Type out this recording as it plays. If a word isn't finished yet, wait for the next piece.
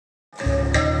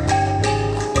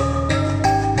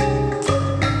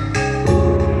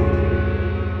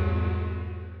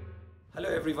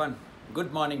everyone.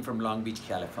 Good morning from Long Beach,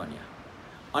 California.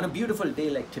 On a beautiful day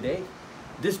like today,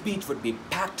 this beach would be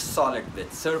packed solid with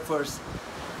surfers,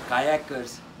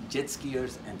 kayakers, jet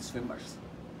skiers, and swimmers.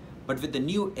 But with the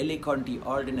new LA County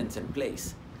ordinance in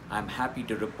place, I'm happy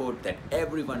to report that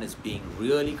everyone is being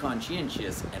really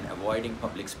conscientious and avoiding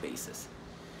public spaces.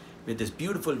 With these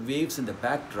beautiful waves in the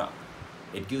backdrop,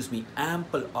 it gives me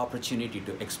ample opportunity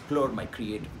to explore my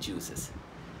creative juices.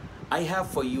 I have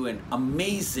for you an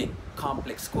amazing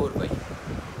complex Koruvai.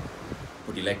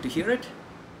 Would you like to hear it?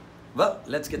 Well,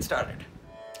 let's get started.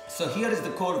 So here is the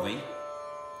Koruvai.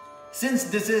 Since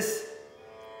this is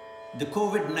the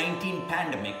COVID-19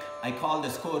 pandemic, I call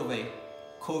this Koruvai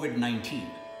COVID-19.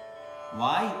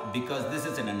 Why? Because this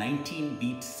is in a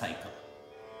 19-beat cycle.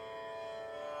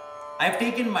 I've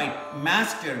taken my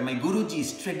master, my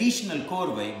Guruji's traditional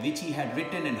Koruvai, which he had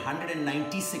written in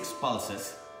 196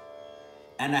 pulses,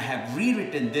 and I have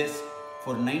rewritten this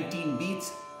for 19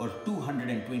 beats or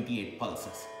 228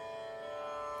 pulses.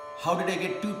 How did I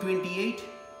get 228?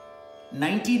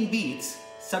 19 beats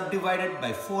subdivided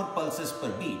by 4 pulses per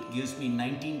beat gives me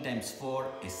 19 times 4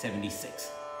 is 76.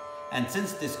 And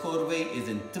since this Koruvai is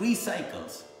in 3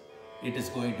 cycles, it is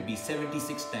going to be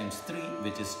 76 times 3,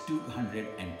 which is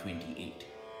 228.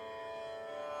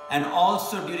 And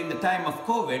also during the time of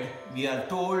COVID, we are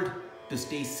told to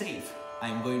stay safe.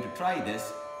 I'm going to try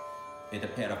this with a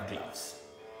pair of gloves.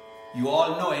 You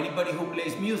all know, anybody who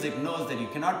plays music knows that you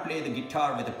cannot play the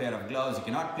guitar with a pair of gloves, you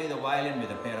cannot play the violin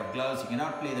with a pair of gloves, you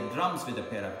cannot play the drums with a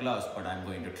pair of gloves, but I'm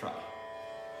going to try.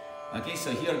 Okay, so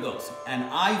here goes. And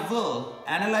I will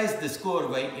analyze this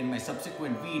Koruvai in my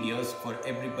subsequent videos for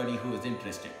everybody who is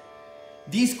interested.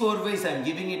 These Koruvais, I'm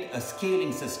giving it a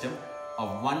scaling system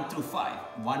of 1 through 5,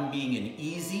 1 being an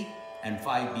easy and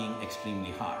 5 being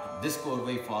extremely hard. This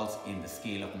Koruvai falls in the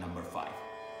scale of number 5.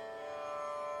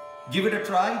 Give it a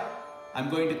try. I'm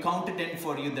going to count it in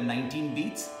for you, the 19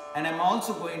 beats, and I'm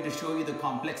also going to show you the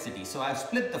complexity. So I've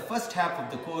split the first half of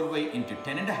the Koruvai into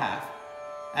 10.5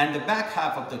 and the back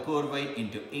half of the Koruvai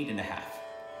into 8.5.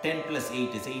 10 plus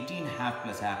 8 is 18, half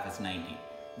plus half is 19.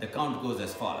 The count goes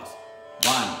as follows.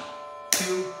 1,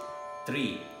 2,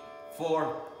 3,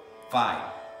 4,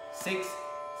 5, 6,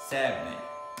 7,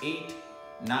 8,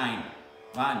 9,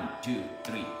 1, 2,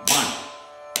 3, 1,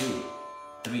 2,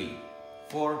 3,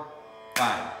 4,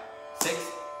 5, 6,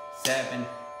 7,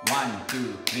 1,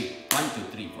 2, 3, 1, 2,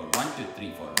 3, 4, 1, 2,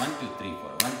 3, 4, 1, 2, 3, 4,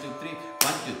 1, 2, 3,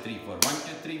 1, 2, 3, 4, 1,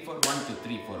 2, 3, 4, 1, 2,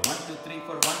 3, 4, 1, 2, 3,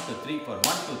 4, 1, 2, 3, 4, 1,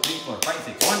 2, 3, 4, 5,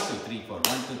 6, 1, 2, 3, 4,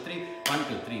 1, 2, 3, 1,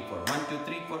 2, 3, 4, 1, 2,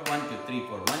 3, 4, 1, 2, 3,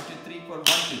 4, 1, 2, 3, 4,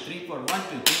 1, 2, 3, 4, 1,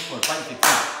 2, 3, 4, 5, 6,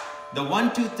 7. The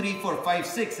 1, 2, 3, 4, 5,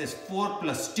 6 is 4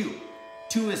 plus 2.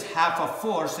 2 is half of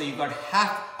 4, so you got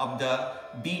half of the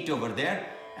beat over there.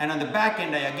 And on the back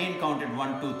end, I again counted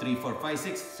 1, 2, 3, 4, 5,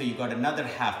 6. So you got another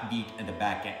half beat at the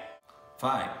back end.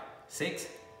 5, 6,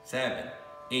 7,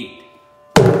 8,